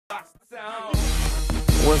What's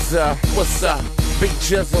up? What's up? Big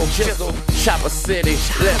Jizzle, Chopper City,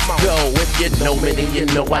 let's go. If you know me, then you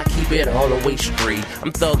know I keep it all the way straight.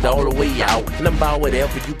 I'm thugged all the way out, and I'm about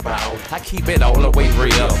whatever you bout. I keep it all the way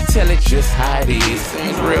real, tell it just how it is.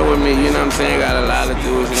 It's real with me, you know what I'm saying? Got a lot of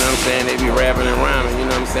dudes, you know what I'm saying? They be rapping and rhyming, you know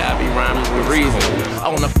what I'm saying? I be rhyming with reason.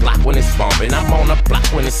 On the block when it's bumping, I'm on the block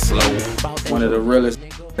when it's slow. One of the realest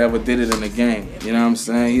ever did it in the game, you know what I'm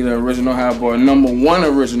saying? He the original high boy, #1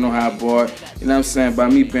 original high boy, you know what I'm saying? By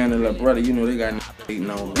me being a little brother, you know they got hating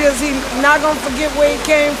on. Because he not gonna forget where he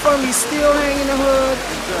came from. He's still hanging the hood.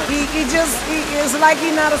 It's like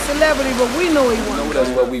he's not a celebrity, but we know he won. That's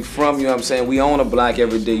where we from, you know what I'm saying? We on the block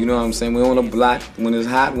every day, you know what I'm saying? We on the block when it's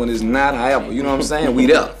hot, when it's not, however, you know what I'm saying? We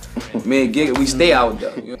there. Me and Giga, we stay out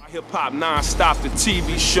there. You know? Hip-hop Nonstop, the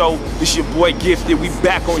TV show. This your boy Gifted. We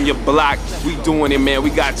back on your block. We doing it, man. We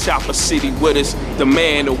got Chopper City with us. The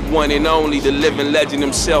man, the one and only, the living legend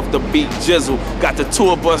himself, the Big Jizzle. Got the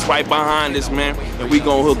tour bus right behind us, man. And we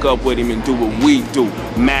gonna hook up with him and do what we do.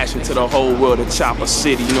 Mash it to the whole world of Chopper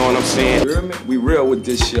City, you know what I'm saying? You hear me? We real with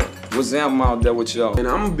this shit. What's up out there with y'all? And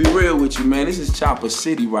I'm gonna be real with you, man. This is Chopper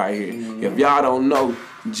City right here. If y'all don't know,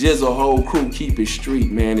 Jizzle whole crew keep it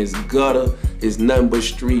street, man. It's gutter, it's nothing but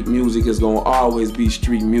street music. It's gonna always be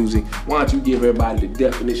street music. Why don't you give everybody the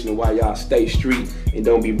definition of why y'all stay street and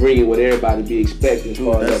don't be bringing what everybody be expecting?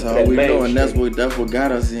 That's all we know, and that's what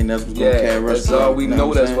got us in. That's what's gonna carry us. That's all we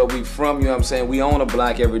know. That's where we from. You know what I'm saying? We on the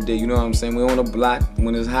block every day. You know what I'm saying? We on the block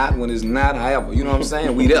when it's hot, when it's not. However, you know what I'm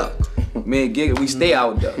saying? We there. Me and Giga, we stay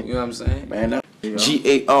out there. You know what I'm saying? Man,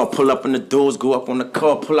 GAR, pull up in the doors, go up on the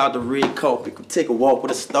car, pull out the red carpet, take a walk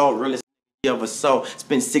with a star, really you ever saw.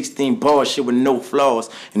 Spend 16 bars, shit with no flaws.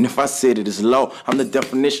 And if I said it, it's law. I'm the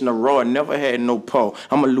definition of raw, never had no paw.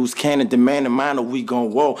 I'm a loose cannon, demanding mine, or we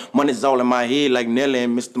gon' war. Money's all in my head like Nelly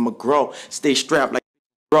and Mr. McGraw. Stay strapped like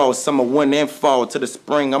raw. Summer, winter, and fall. To the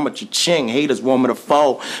spring, I'm a cha-ching. Haters want me to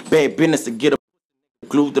fall. Bad business to get a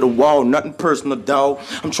glued to the wall, nothing personal, dawg.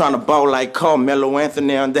 I'm trying to ball like Carmelo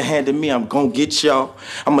Anthony underhanded me. I'm gon' get y'all.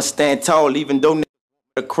 I'ma stand tall, even though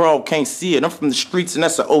the crowd can't see it. I'm from the streets, and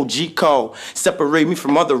that's an OG call. Separate me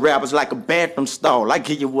from other rappers like a bathroom stall. I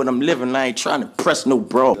give you what I'm living. I ain't trying to press no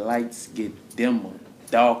bro. Lights get dimmer,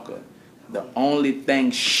 darker. The only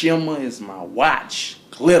thing shimmer is my watch.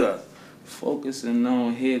 Glitter. Focusing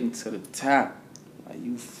on heading to the top. Are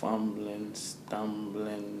you fumbling,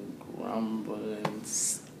 stumbling, grumbling?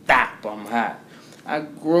 Stop, I'm hot. I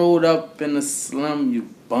growed up in the slum, you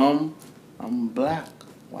bum. I'm black.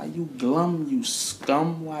 Why you glum, you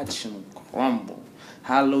scum? Watch him crumble.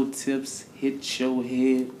 Hollow tips hit your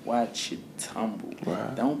head, watch it tumble.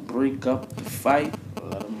 Wow. Don't break up the fight,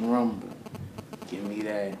 let them rumble. Give me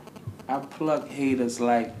that. I pluck haters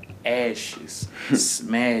like ashes.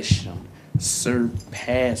 Smash them,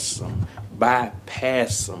 surpass them,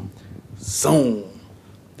 bypass them, zoom.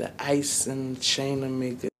 The ice and the chain to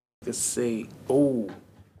make a say, ooh.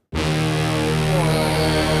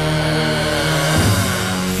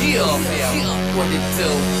 What it do?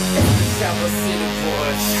 Chopper City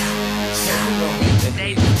boys.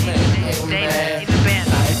 They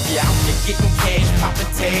out to get them cash,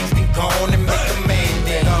 poppin' tags, then go on and make a man,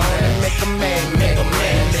 then go on and make a man.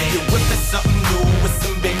 You're whipping something new with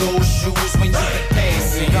some big old shoes when you get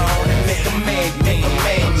passing. Go on and make a man.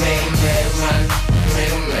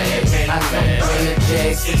 I know when the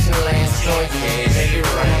J switching lanes, going cash, make it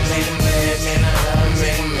run, make a man, I love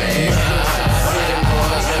make a man. City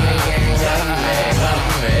boys in the gang, got a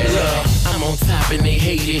man. Look, I'm on top and they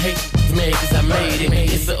hate it, mad cause I made it.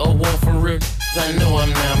 It's an award for real. I know I'm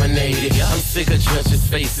nominated. I'm sick of judges'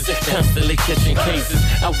 faces, constantly catching cases.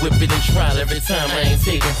 I whip it and trial every time I ain't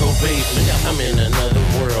taking probation. I'm in another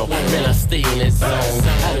world, man, I stay in that zone.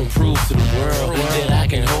 I done proved to the world that I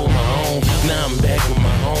can hold my own. Now I'm back with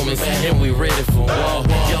my homies, and we ready for war.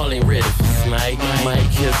 Y'all ain't ready for snipe. My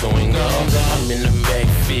kids going off. I'm in the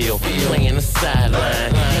backfield, playing the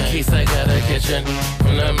sideline. In case I gotta catch a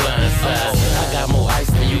from the blind side. I got more ice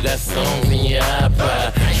than you got songs in your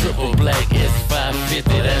iPod. Triple black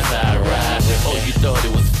S550, that's how I ride. Oh, you thought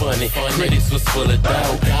it was funny. Critics was full of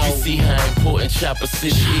doubt. You see how important Chopper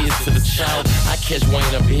City is to the child. I catch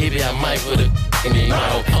Wayne up, baby, I might put a in your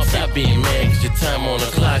mouth. Stop being mad, cause your time on the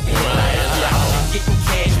clock and ride. Getting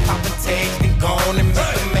cash, poppin' tags, then go on and make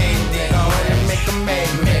a man. Then go on and make a man.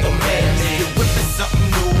 You're whipping something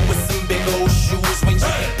new with some big old shoes when you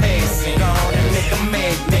be passing. Go on and make a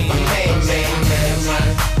man.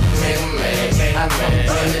 I know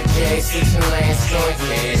when the J switching lanes, going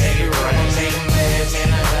cash, make it run, make a man,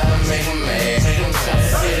 I gotta make a man. Them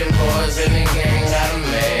Chopper City boys in the gang, got a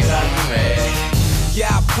man. Yeah,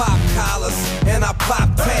 I pop collars and I pop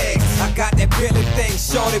tags. thing,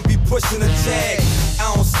 shorty be pushing a jag.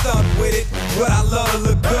 I don't stunt with it, but I love to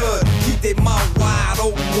look good. Keep that mouth wide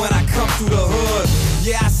open when I come through the hood.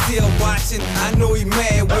 Yeah, I still watching, I know he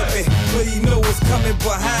mad with me, but he know what's coming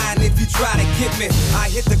behind if you try to get me. I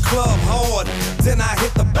hit the club hard, then I hit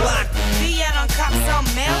the block. Be out on cop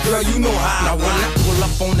something else. Girl, you know how I Now when I pull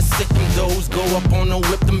up on the sick and those, go up on the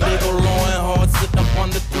whip, them big ol' and hard, sitting up on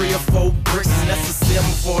the 3 or 4 bricks. And that's a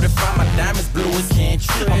 745, my diamonds blue as can't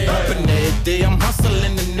trip. I'm bumping every day, I'm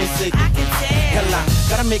hustling and they say I can tell. hell, I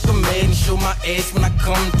gotta make a mad and show my ass when I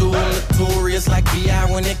come through. I'm notorious like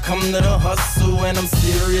B.I. when it come to the hustle, and I'm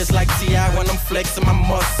serious like T.I. when I'm flexing my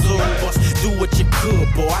muscle. Boss, do what you could,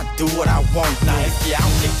 boy, I do what I want. Now if you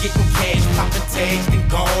out there getting cash, popping tags, then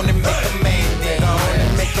go on and make a man, then go on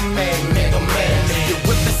and make a man, make a man. If you're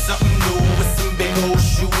whipping something new with some big old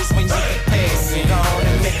shoes when you get passing, go on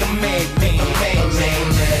and make a man, make a man, make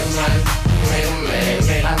a man.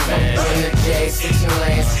 I'm in the J6 and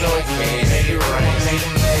Lance going crazy. Make it rain, make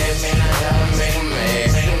it mad, man, I gotta make it mad.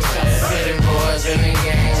 Make them Chopper City boys in the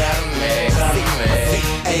gang, gotta mad.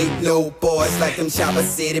 Ain't no boys like them Chopper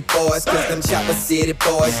City boys, cause them Chopper City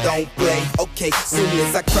boys don't play. Okay, soon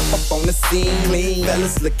as I crept up on the scene, clean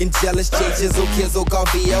fellas looking jealous, changes, Kizzo,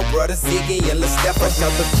 Garvey, brother Ziggy, and let's step out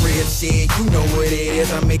the crib, shit. You know what it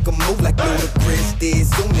is, I make a move like Ludacris did.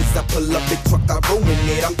 Soon as I pull up the truck, I ruin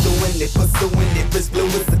it. I'm doing it, pursuing it, wrist blue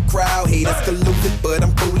as the crowd. Haters collude, but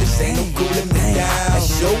I'm foolish, ain't no cooling me down.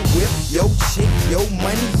 That's your whip, your chick, your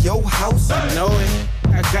money, your house. I know it,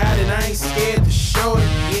 I got it, I ain't scared to show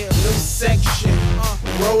it. New section,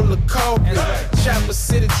 roller carpet. Chopper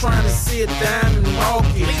City trying to see a diamond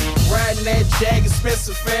market. Riding that Jag,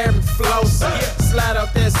 expensive fabric flossing. Slide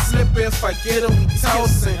out that slipper if I get him, we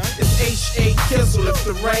tossing. It's H.A. Kizzle, if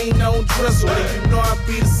the rain don't drizzle, then you know I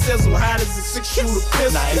be the sizzle. How does it 6-shooter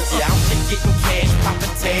pistol? Now if you out there getting cash,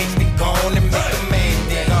 popping tags, then go on and make a man,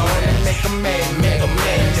 then go on and make a man, make a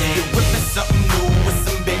man. If you're whipping something new with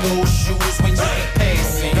some big old shoes when you get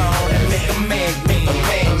passing, go on and make a man, make a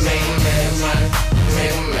man, make a man.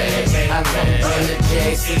 I'm in the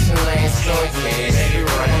J6 and Lance going crazy. Make it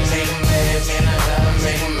rain, make it mad, man, I gotta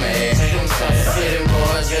make it mad. Make them Chopper City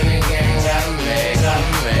boys in the gang, gotta mad, gotta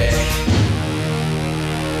mad.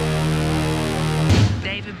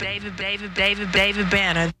 David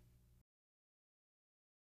Banner.